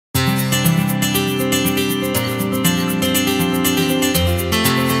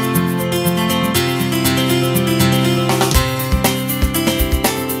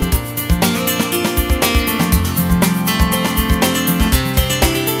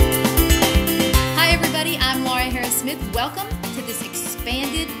welcome to this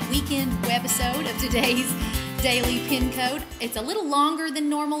expanded weekend webisode of today's Daily Pin Code. It's a little longer than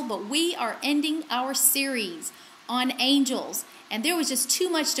normal, but we are ending our series on angels, and there was just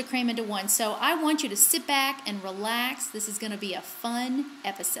too much to cram into one, so I want you to sit back and relax. This is going to be a fun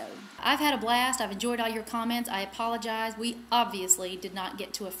episode. I've had a blast. I've enjoyed all your comments. I apologize. We obviously did not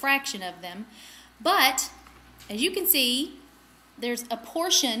get to a fraction of them, but as you can see, there's a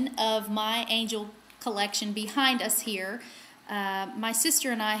portion of my angel collection behind us here. My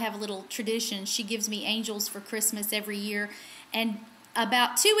sister and I have a little tradition. She gives me angels for Christmas every year, and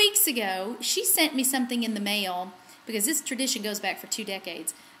about 2 weeks ago she sent me something in the mail, because this tradition goes back for 2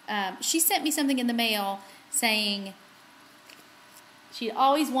 decades. She sent me something in the mail saying she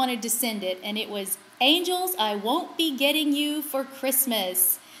always wanted to send it, and it was "Angels I won't be getting you for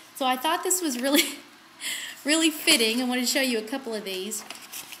Christmas." So I thought this was really fitting. I wanted to show you a couple of these.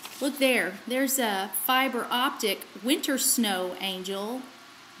 Look there. There's a fiber optic winter snow angel.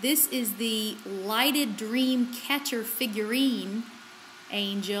 This is the lighted dream catcher figurine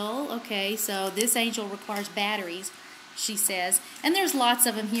angel. Okay, so this angel requires batteries, she says. And there's lots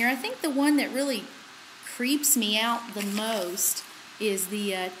of them here. I think the one that really creeps me out the most is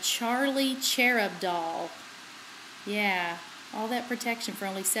the Charlie Cherub doll. Yeah, all that protection for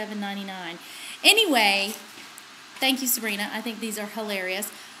only $7.99. Anyway, thank you, Sabrina. I think these are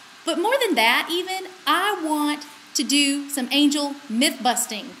hilarious. But more than that, even, I want to do some angel myth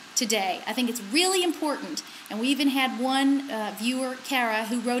busting today. I think it's really important. And we even had one viewer, Kara,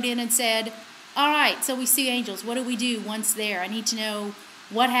 who wrote in and said, all right, so we see angels. What do we do once there? I need to know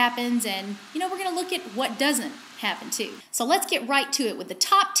what happens, and, we're going to look at what doesn't happen too. So let's get right to it with the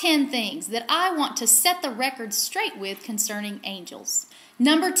top 10 things that I want to set the record straight with concerning angels.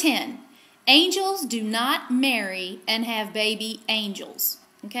 Number 10, angels do not marry and have baby angels.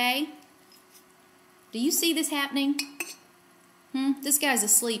 Okay? Do you see this happening? This guy's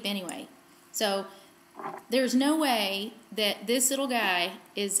asleep anyway. So there's no way that this little guy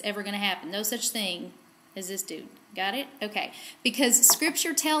is ever going to happen. No such thing as this dude. Got it? Okay. Because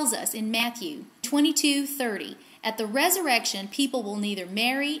Scripture tells us in Matthew 22:30, at the resurrection, people will neither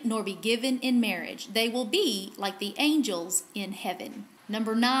marry nor be given in marriage. They will be like the angels in heaven.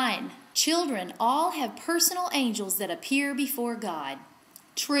 Number 9, children all have personal angels that appear before God.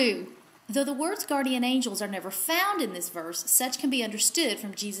 True. Though the words guardian angels are never found in this verse, such can be understood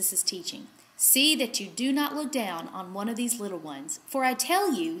from Jesus' teaching. See that you do not look down on one of these little ones, for I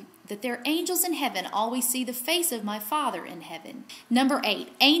tell you that their angels in heaven always see the face of my Father in heaven. Number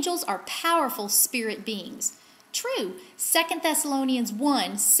 8, angels are powerful spirit beings. True. 2 Thessalonians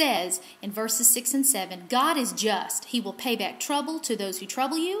 1 says in verses 6 and 7, God is just. He will pay back trouble to those who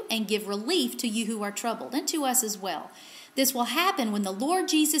trouble you and give relief to you who are troubled, and to us as well. This will happen when the Lord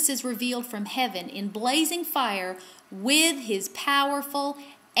Jesus is revealed from heaven in blazing fire with his powerful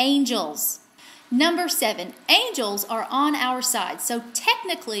angels. Number 7, angels are on our side, so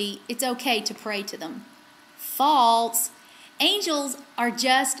technically it's okay to pray to them. False. Angels are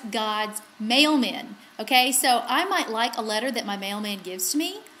just God's mailmen. Okay, so I might like a letter that my mailman gives to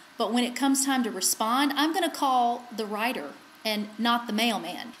me, but when it comes time to respond, I'm going to call the writer and not the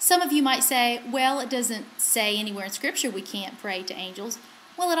mailman. Some of you might say, well, it doesn't say anywhere in Scripture we can't pray to angels.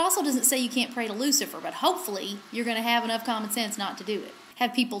 Well, it also doesn't say you can't pray to Lucifer, but hopefully you're going to have enough common sense not to do it.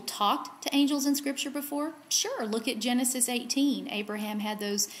 Have people talked to angels in Scripture before? Sure, look at Genesis 18. Abraham had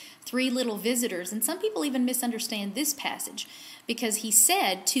those 3 little visitors, and some people even misunderstand this passage because he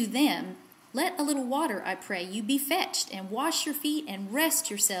said to them, let a little water, I pray you, be fetched, and wash your feet and rest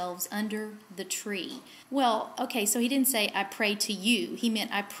yourselves under the tree. Well, okay, so he didn't say, I pray to you. He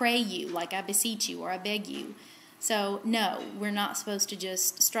meant, I pray you, like I beseech you or I beg you. So, no, we're not supposed to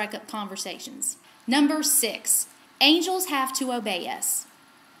just strike up conversations. Number 6, angels have to obey us.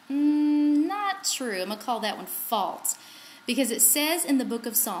 Not true. I'm going to call that one false, because it says in the book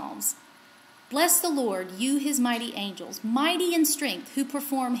of Psalms, bless the Lord, you his mighty angels, mighty in strength, who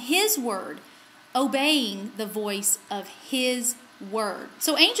perform his word, obeying the voice of his word.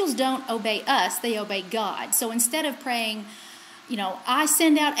 So angels don't obey us, they obey God. So instead of praying, I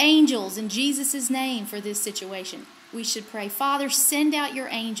send out angels in Jesus' name for this situation, we should pray, Father, send out your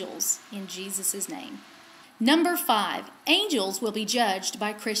angels in Jesus' name. Number 5, angels will be judged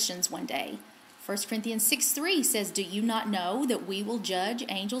by Christians one day. 1 Corinthians 6:3 says, do you not know that we will judge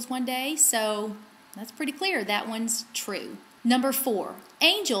angels one day? So that's pretty clear. That one's true. Number 4,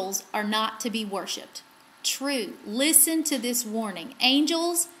 angels are not to be worshipped. True. Listen to this warning.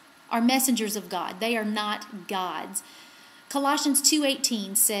 Angels are messengers of God. They are not gods. Colossians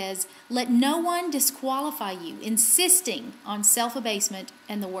 2:18 says, let no one disqualify you, insisting on self-abasement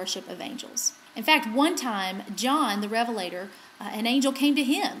and the worship of angels. In fact, one time, John, the Revelator, an angel came to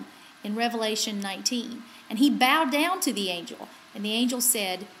him in Revelation 19, and he bowed down to the angel, and the angel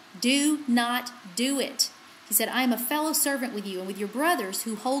said, "Do not do it." He said, "I am a fellow servant with you and with your brothers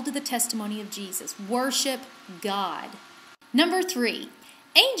who hold to the testimony of Jesus. Worship God." Number 3,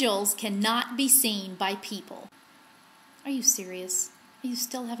 angels cannot be seen by people. Are you serious? Are you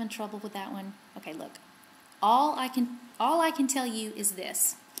still having trouble with that one? Okay, look. All I can tell you is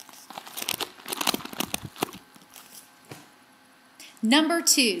this. Number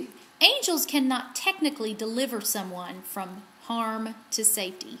 2, angels cannot technically deliver someone from harm to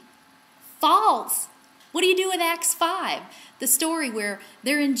safety. False. What do you do with Acts 5? The story where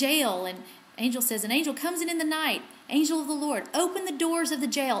they're in jail and angel says, an angel comes in the night, angel of the Lord, opened the doors of the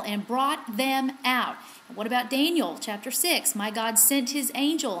jail and brought them out. And what about Daniel chapter 6? My God sent his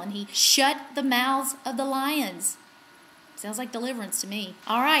angel and he shut the mouths of the lions. Sounds like deliverance to me.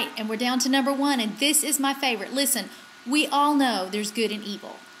 All right, and we're down to number 1, and this is my favorite. Listen, we all know there's good and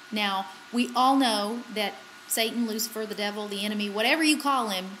evil. Now, we all know that Satan, Lucifer, the devil, the enemy, whatever you call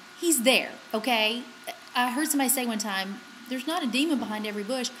him, he's there, okay? I heard somebody say one time, there's not a demon behind every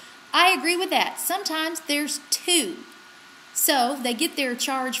bush. I agree with that. Sometimes there's 2. So they get their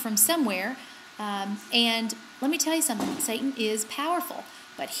charge from somewhere. And let me tell you something, Satan is powerful.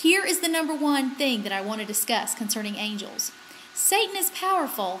 But here is the number 1 thing that I want to discuss concerning angels. Satan is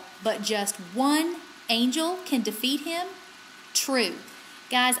powerful, but just one angel can defeat him? True.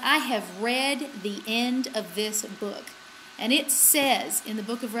 Guys, I have read the end of this book. And it says in the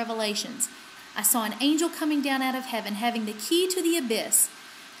book of Revelations, I saw an angel coming down out of heaven, having the key to the abyss,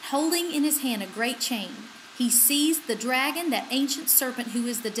 holding in his hand a great chain. He seized the dragon, that ancient serpent who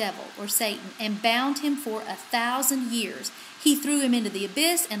is the devil, or Satan, and bound him for 1,000 years. He threw him into the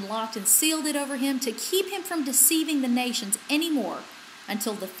abyss and locked and sealed it over him to keep him from deceiving the nations anymore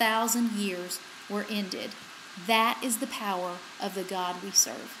until the 1,000 years were ended. That is the power of the God we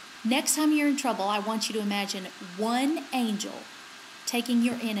serve. Next time you're in trouble, I want you to imagine one angel taking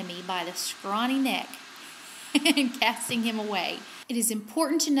your enemy by the scrawny neck and casting him away. It is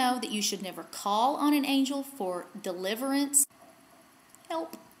important to know that you should never call on an angel for deliverance,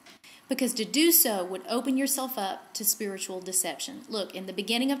 help, because to do so would open yourself up to spiritual deception. Look, in the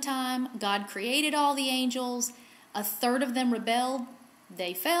beginning of time, God created all the angels. 1/3 of them rebelled.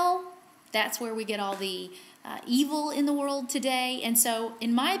 They fell. That's where we get all the evil in the world today. And so,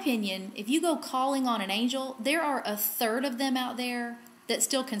 in my opinion, if you go calling on an angel, there are 1/3 of them out there that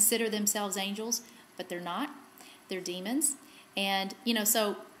still consider themselves angels, but they're not. They're demons. And,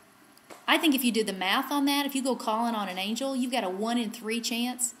 so I think if you did the math on that, if you go calling on an angel, you've got a 1 in 3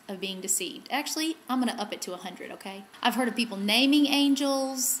 chance of being deceived. Actually, I'm going to up it to 100, okay? I've heard of people naming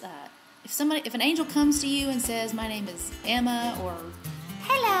angels. If an angel comes to you and says, my name is Emma, or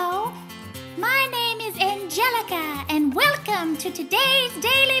hello, my name is Angelica, and welcome to today's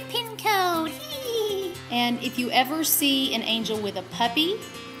Daily Pin Code. And if you ever see an angel with a puppy,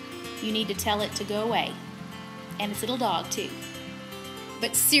 you need to tell it to go away. And its little dog, too.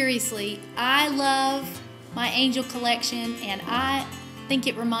 But seriously, I love my angel collection, and I think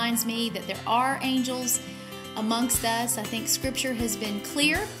it reminds me that there are angels amongst us. I think Scripture has been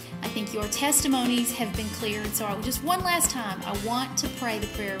clear. I think your testimonies have been clear. And so just one last time, I want to pray the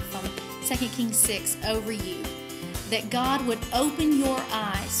prayer from 2 Kings 6 over you, that God would open your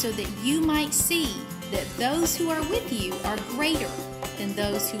eyes so that you might see that those who are with you are greater than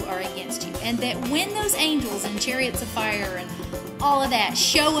those who are against you. And that when those angels and chariots of fire and all of that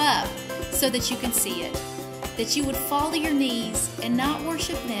show up so that you can see it, that you would fall to your knees and not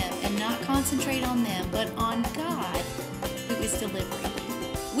worship them and not concentrate on them, but on God who is delivering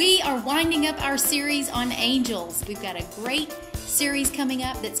you. We are winding up our series on angels. We've got a great series coming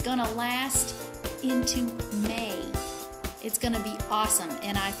up that's going to last into May. It's going to be awesome,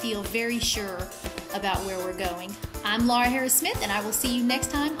 and I feel very sure about where we're going. I'm Laura Harris Smith, and I will see you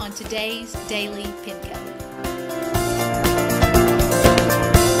next time on today's Daily Pin Code.